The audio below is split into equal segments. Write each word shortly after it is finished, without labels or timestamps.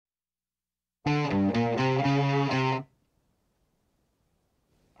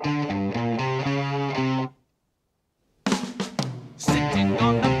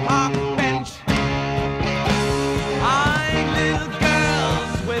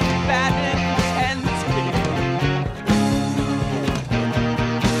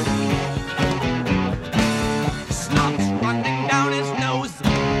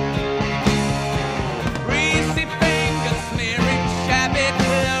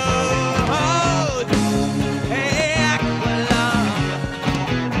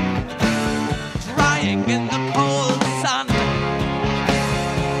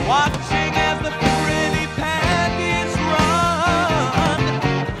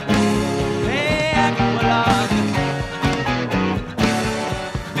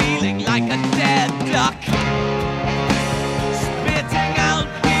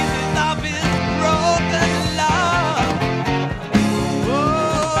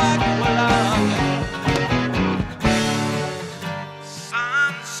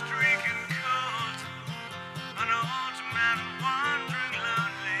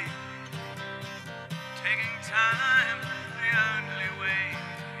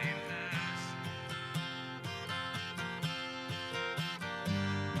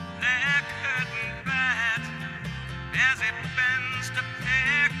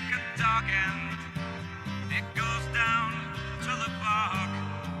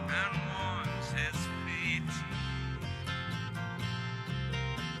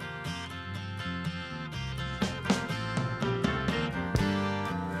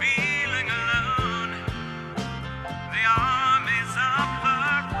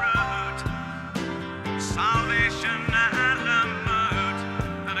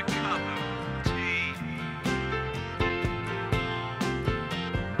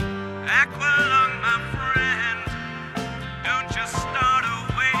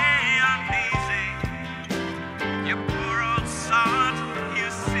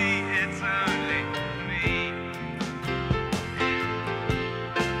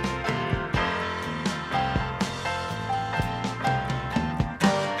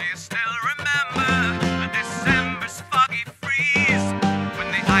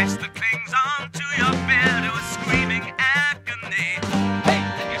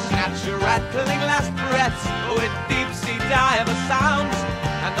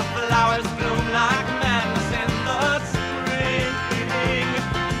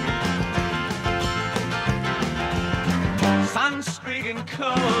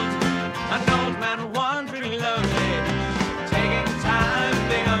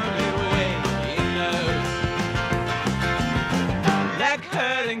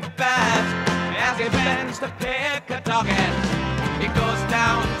learns to pick a dog and he goes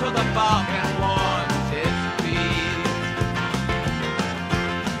down to the bog and wants his feet.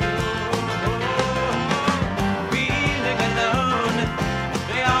 Feeling alone,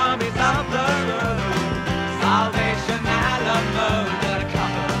 the armies of the road, Salvation Alamo, a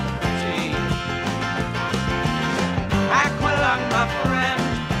cup of tea. Aqualung, my friend,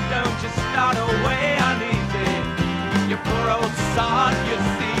 don't you start away uneasy. You poor old sod, you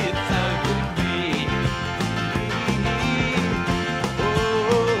see it's ugly me.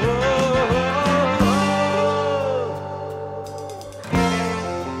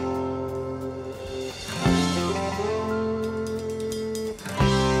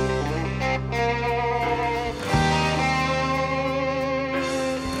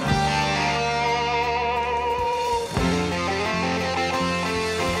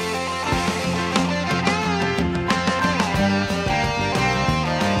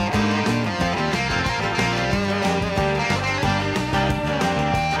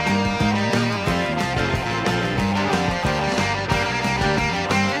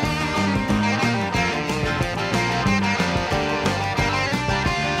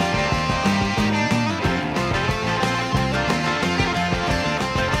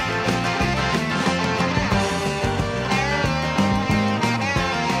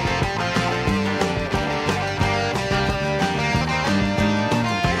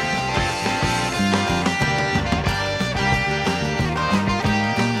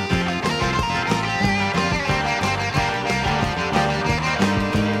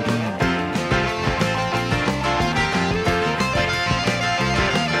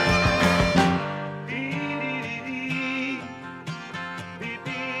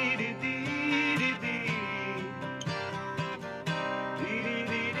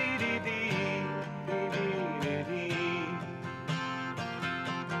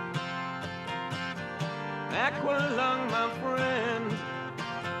 Aqualung, my friend,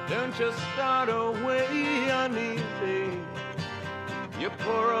 don't just start away uneasy. You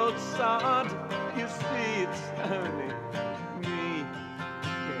poor old sod, you see it's only me.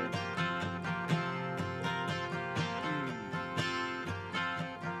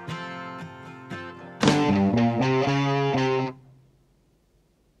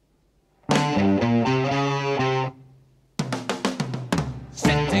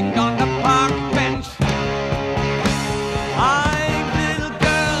 Sitting on the park bench, eyeing little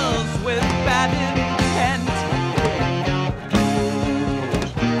girls with bad intent.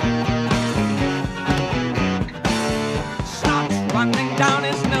 Snot's running down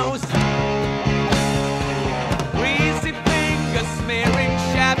his nose, greasy fingers smearing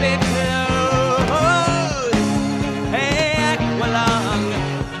shabby clothes. Hey, Aqualung,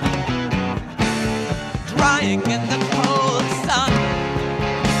 drying in the cold sun,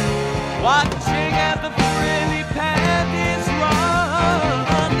 watching as the frilly panties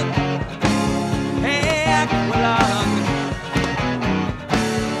run. Hey, Aqualung,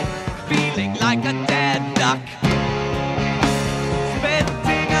 feeling like a dead duck,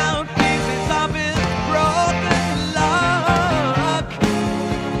 spitting out pieces of his broken luck.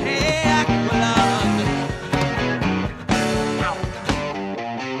 Hey, Aqualung,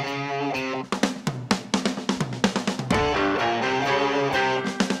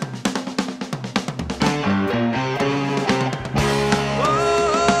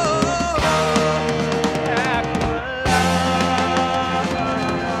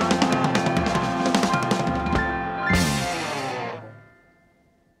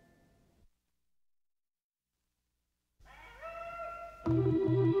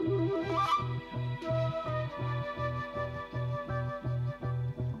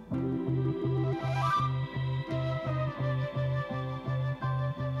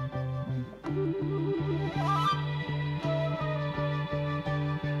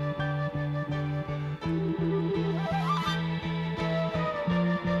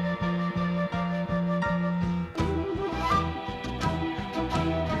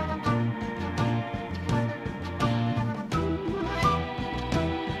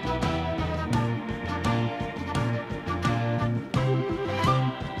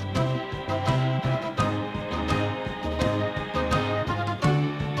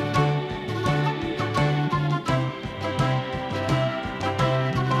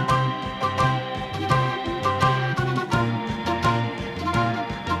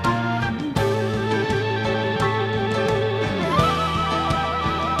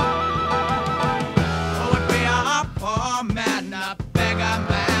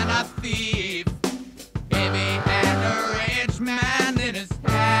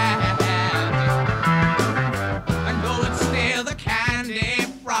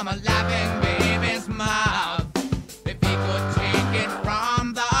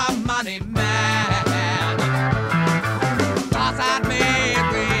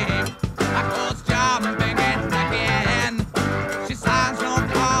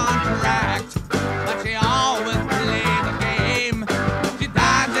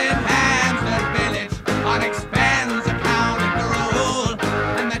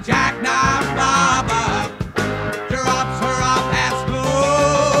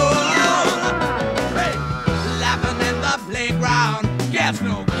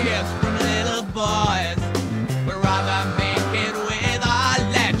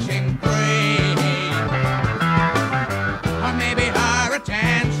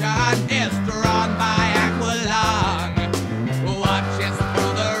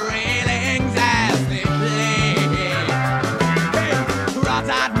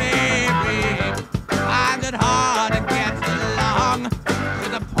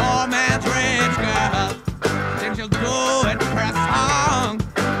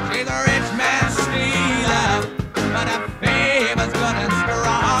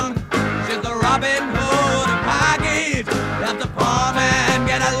 Robin Hood and package, help the poor man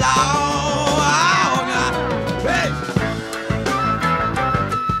get along. Hey!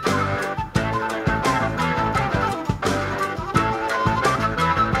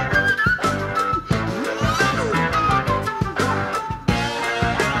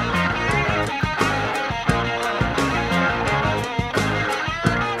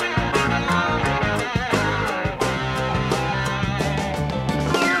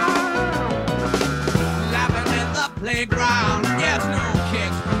 Playground, yes, no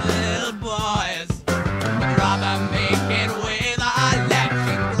kicks from the little boys, but rather make it with a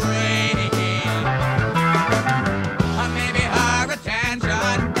electric green. Or maybe her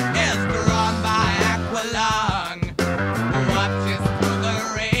attention is drawn by Aqualung, who watches through the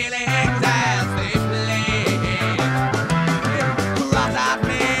railings as they play. Cross out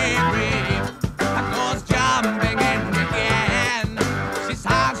Mary, goes jumping in again. She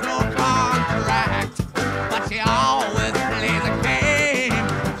signs no contract, but she always plays a game.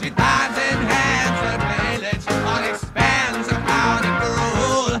 She dives in hands her village on expense accounted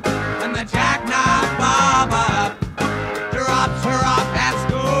rule, and the jackknife barber drops her off at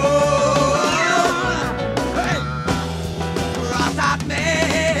school. Hey! Cross out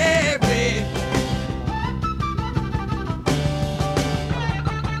Mary.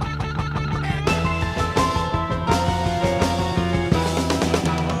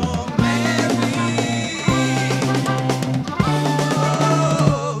 Oh, Mary.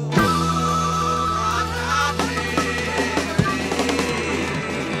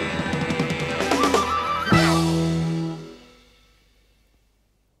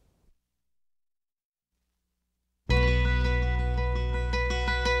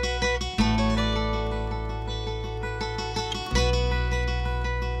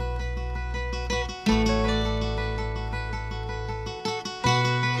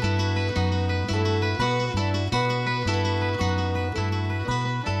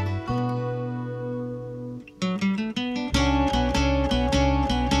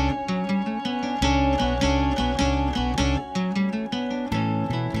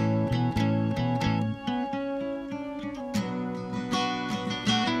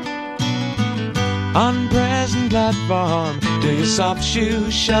 On present platform, do your soft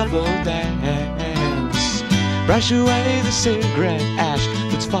shoe shovel dance. Brush away the cigarette ash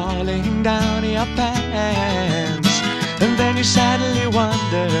that's falling down your pants. And then you sadly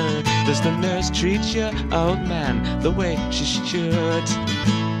wonder, does the nurse treat your old man the way she should?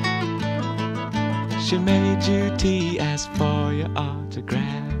 She made you tea, asked for your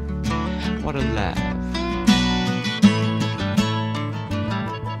autograph. What a laugh.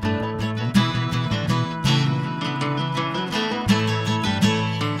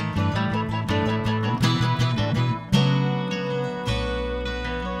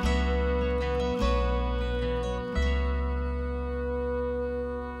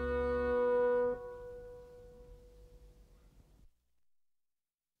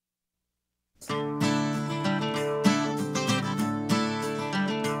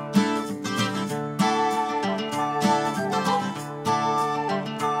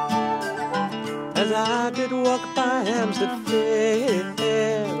 As I did walk by Hampstead Fair,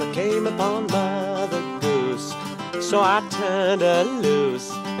 I came upon Mother Goose. So I turned her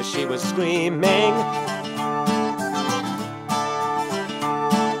loose as she was screaming.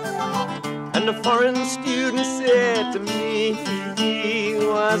 And a foreign student said to me,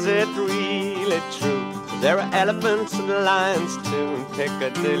 was it really true? There are elephants and lions too in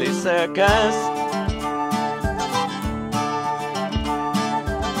Piccadilly Circus.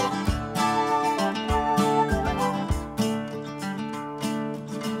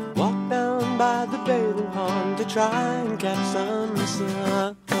 By the bathing pond to try and catch some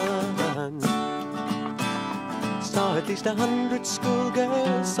sun. Saw at least 100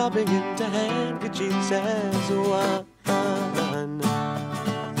 schoolgirls sobbing into handkerchiefs as one.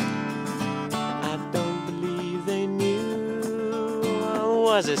 I don't believe they knew I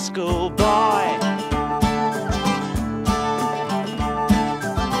was a schoolboy.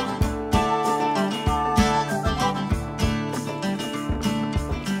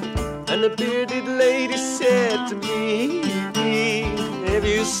 And a bearded lady said to me, if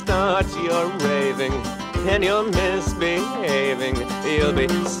you start your raving and you're misbehaving, you'll be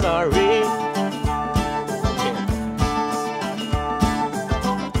sorry.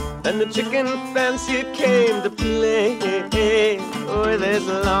 And the chicken fancier came to play with his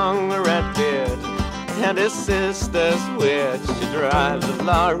long red beard and his sister's witch. She drives a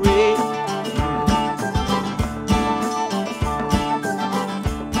lorry.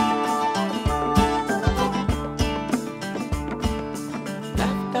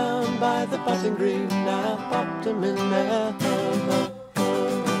 by the potting green, I popped them in their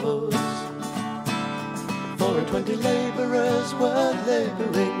hose. 4 and 20 labourers were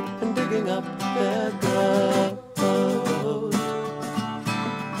labouring and digging up their ground.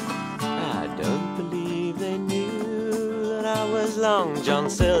 I don't believe they knew that I was Long John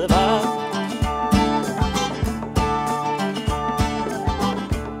Silver.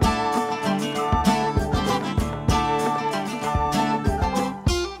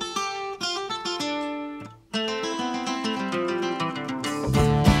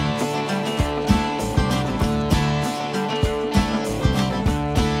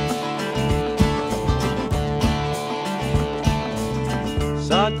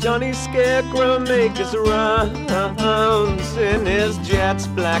 Saw Johnny Scarecrow make his rounds in his jet's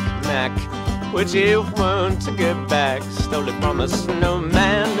black Mac, which he won't get back, stole it from a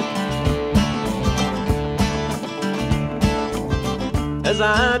snowman. As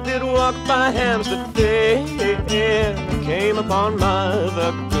I did walk by Hampstead Fair, I came upon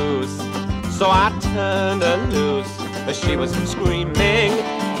Mother Goose, so I turned her loose as she was screaming.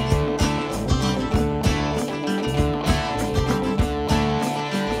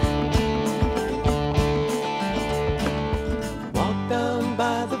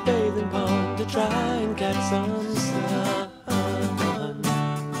 By the bathing pond to try and catch some sun.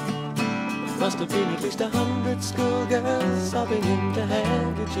 Must have been at least 100 schoolgirls sobbing into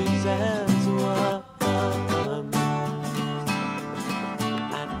handkerchiefs as one.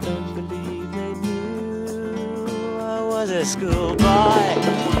 I don't believe they knew I was a schoolboy.